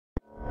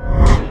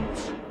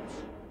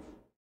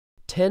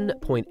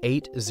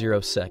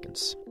10.80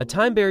 seconds, a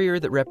time barrier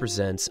that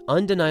represents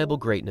undeniable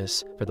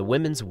greatness for the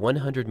women's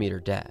 100-meter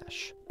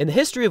dash. In the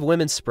history of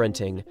women's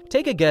sprinting,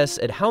 take a guess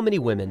at how many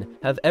women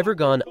have ever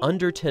gone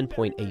under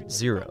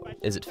 10.80.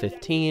 Is it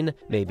 15?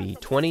 Maybe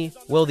 20?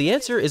 Well, the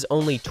answer is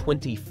only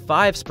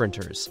 25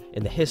 sprinters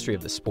in the history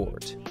of the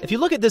sport. If you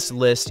look at this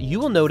list, you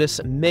will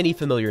notice many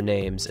familiar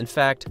names. In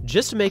fact,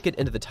 just to make it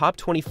into the top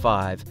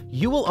 25,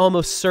 you will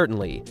almost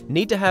certainly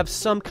need to have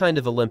some kind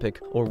of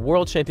Olympic or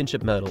World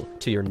Championship medal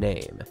to your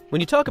name.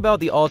 When you talk about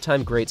the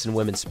all-time greats in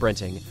women's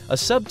sprinting, a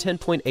sub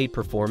 10.8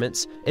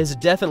 performance is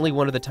definitely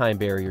one of the time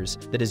barriers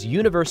that is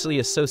universally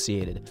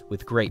associated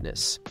with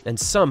greatness. And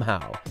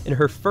somehow, in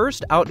her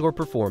first outdoor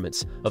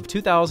performance of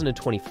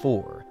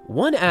 2024,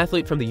 one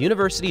athlete from the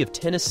University of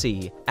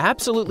Tennessee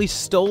absolutely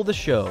stole the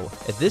show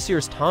at this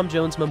year's Tom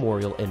Jones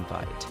Memorial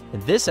Invite.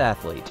 And this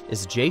athlete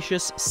is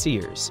Jacious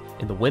Sears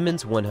in the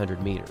women's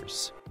 100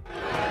 meters.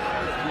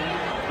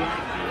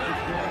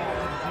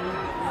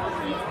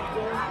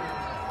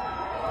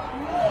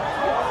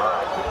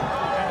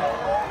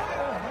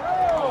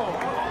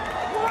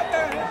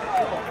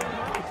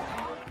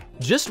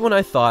 Just when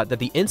I thought that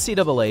the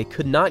NCAA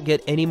could not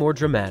get any more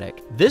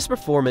dramatic, this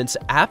performance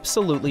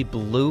absolutely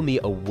blew me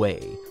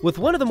away. With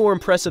one of the more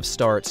impressive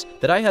starts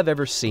that I have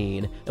ever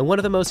seen and one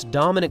of the most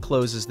dominant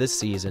closes this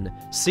season,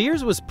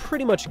 Sears was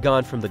pretty much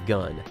gone from the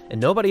gun, and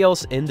nobody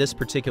else in this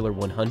particular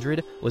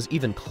 100 was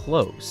even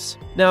close.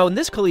 Now, in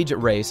this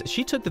collegiate race,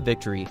 she took the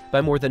victory by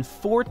more than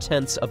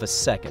 0.4 of a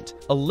second,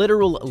 a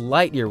literal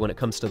light year when it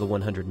comes to the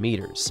 100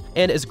 meters.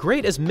 And as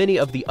great as many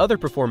of the other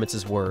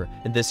performances were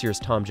in this year's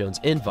Tom Jones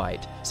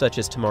Invite, such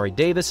as Tamari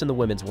Davis in the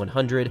women's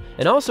 100,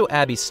 and also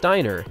Abby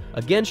Steiner,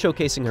 again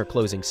showcasing her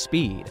closing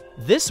speed,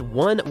 this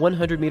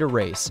 100-meter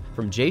race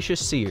from Jacious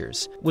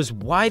Sears was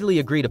widely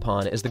agreed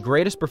upon as the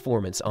greatest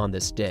performance on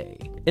this day.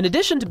 In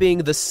addition to being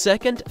the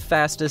second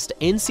fastest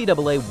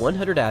NCAA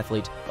 100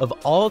 athlete of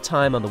all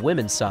time on the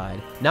women's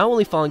side, now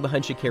only falling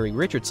behind Sha'Carri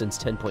Richardson's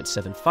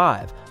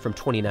 10.75 from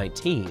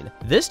 2019,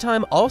 this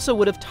time also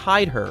would have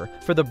tied her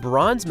for the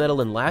bronze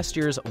medal in last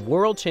year's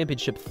World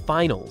Championship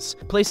Finals,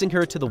 placing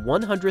her to the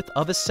 100th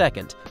of a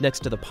second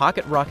next to the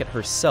pocket rocket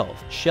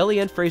herself,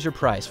 Shelly-Ann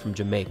Fraser-Pryce from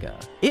Jamaica.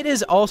 It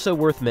is also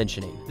worth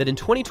mentioning that in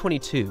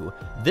 2022,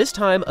 this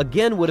time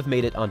again would have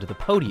made it onto the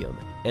podium,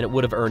 and it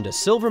would have earned a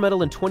silver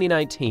medal in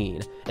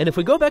 2019, and if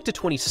we go back to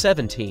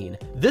 2017,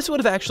 this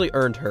would have actually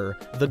earned her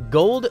the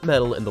gold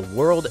medal in the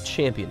World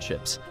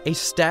Championships, a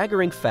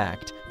staggering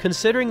fact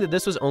considering that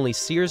this was only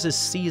Sears'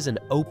 season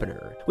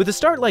opener. With a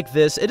start like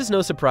this, it is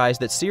no surprise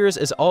that Sears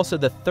is also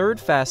the third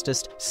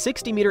fastest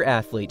 60-meter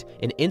athlete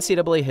in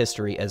NCAA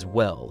history as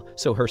well,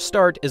 so her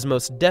start is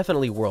most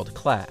definitely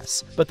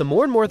world-class. But the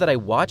more and more that I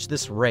watch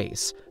this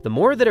race, the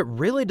more that it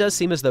really does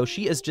seem as though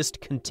she is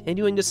just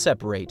continuing to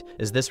separate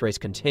as this race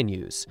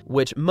continues,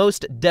 which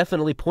most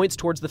definitely points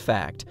towards the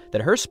fact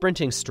that her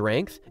sprinting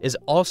strength is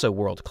also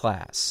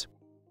world-class.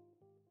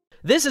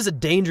 This is a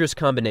dangerous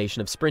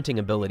combination of sprinting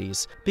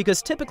abilities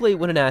because typically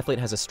when an athlete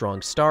has a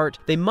strong start,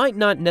 they might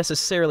not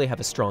necessarily have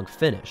a strong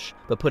finish,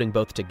 but putting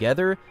both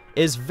together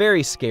is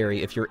very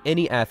scary if you're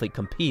any athlete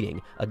competing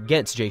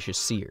against Jacious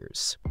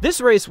Sears. This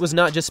race was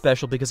not just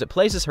special because it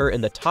places her in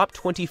the top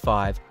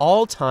 25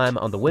 all-time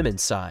on the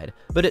women's side,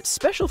 but it's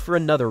special for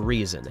another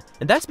reason,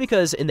 and that's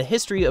because in the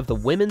history of the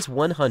women's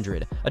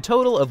 100, a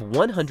total of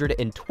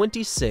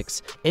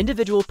 126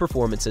 individual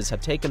performances have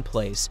taken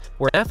place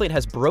where an athlete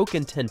has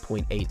broken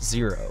 10.80.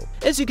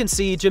 As you can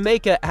see,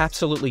 Jamaica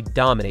absolutely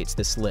dominates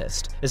this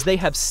list, as they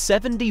have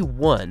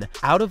 71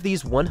 out of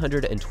these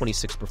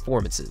 126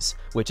 performances,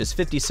 which is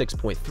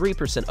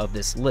 56.3% of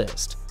this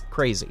list.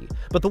 Crazy.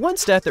 But the one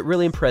stat that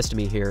really impressed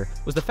me here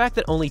was the fact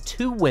that only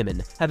 2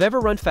 women have ever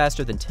run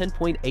faster than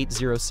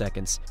 10.80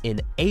 seconds in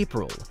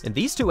April. And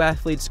these 2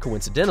 athletes,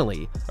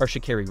 coincidentally, are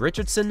Sha'Carri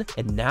Richardson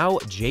and now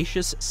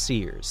Jacious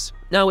Sears.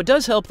 Now, it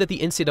does help that the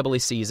NCAA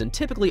season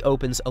typically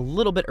opens a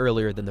little bit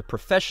earlier than the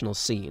professional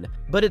scene,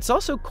 but it's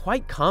also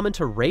quite common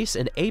to race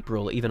in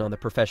April even on the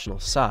professional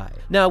side.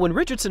 Now, when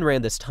Richardson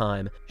ran this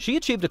time, she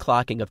achieved a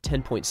clocking of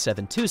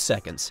 10.72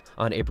 seconds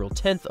on April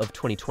 10th of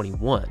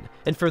 2021,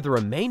 and for the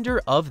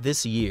remainder of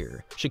this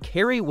year,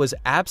 Sha'Carri was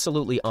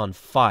absolutely on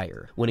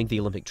fire, winning the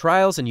Olympic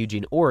trials in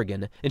Eugene,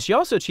 Oregon, and she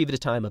also achieved a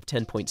time of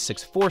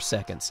 10.64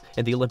 seconds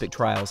in the Olympic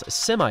trials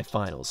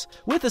semifinals,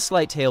 with a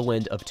slight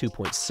tailwind of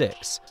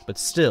 2.6, but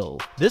still,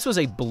 this was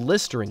a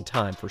blistering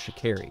time for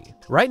Sha'Carri.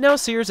 Right now,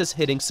 Sears is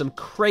hitting some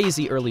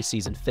crazy early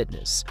season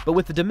fitness, but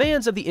with the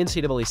demands of the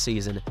NCAA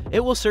season, it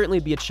will certainly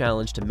be a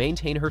challenge to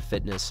maintain her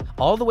fitness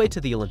all the way to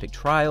the Olympic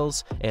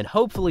trials and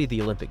hopefully the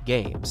Olympic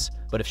Games.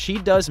 But if she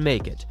does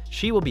make it,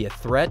 she will be a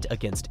threat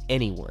against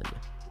anyone.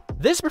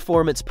 This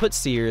performance puts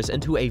Sears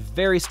into a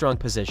very strong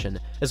position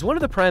as one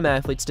of the prime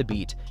athletes to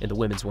beat in the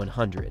women's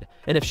 100,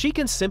 and if she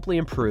can simply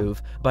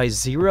improve by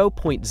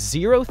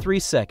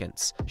 0.03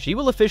 seconds, she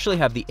will officially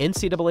have the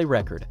NCAA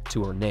record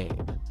to her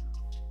name.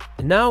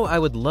 And now I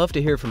would love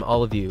to hear from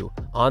all of you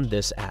on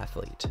this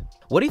athlete.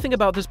 What do you think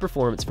about this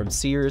performance from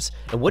Sears,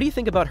 and what do you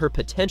think about her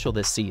potential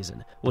this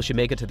season? Will she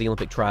make it to the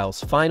Olympic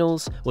trials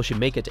finals? Will she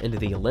make it into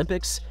the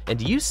Olympics? And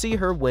do you see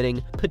her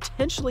winning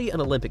potentially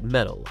an Olympic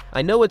medal?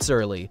 I know it's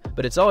early,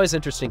 but it's always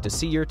interesting to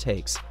see your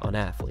takes on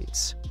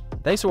athletes.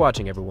 Thanks for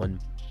watching, everyone,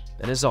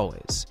 and as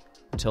always,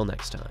 until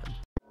next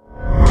time.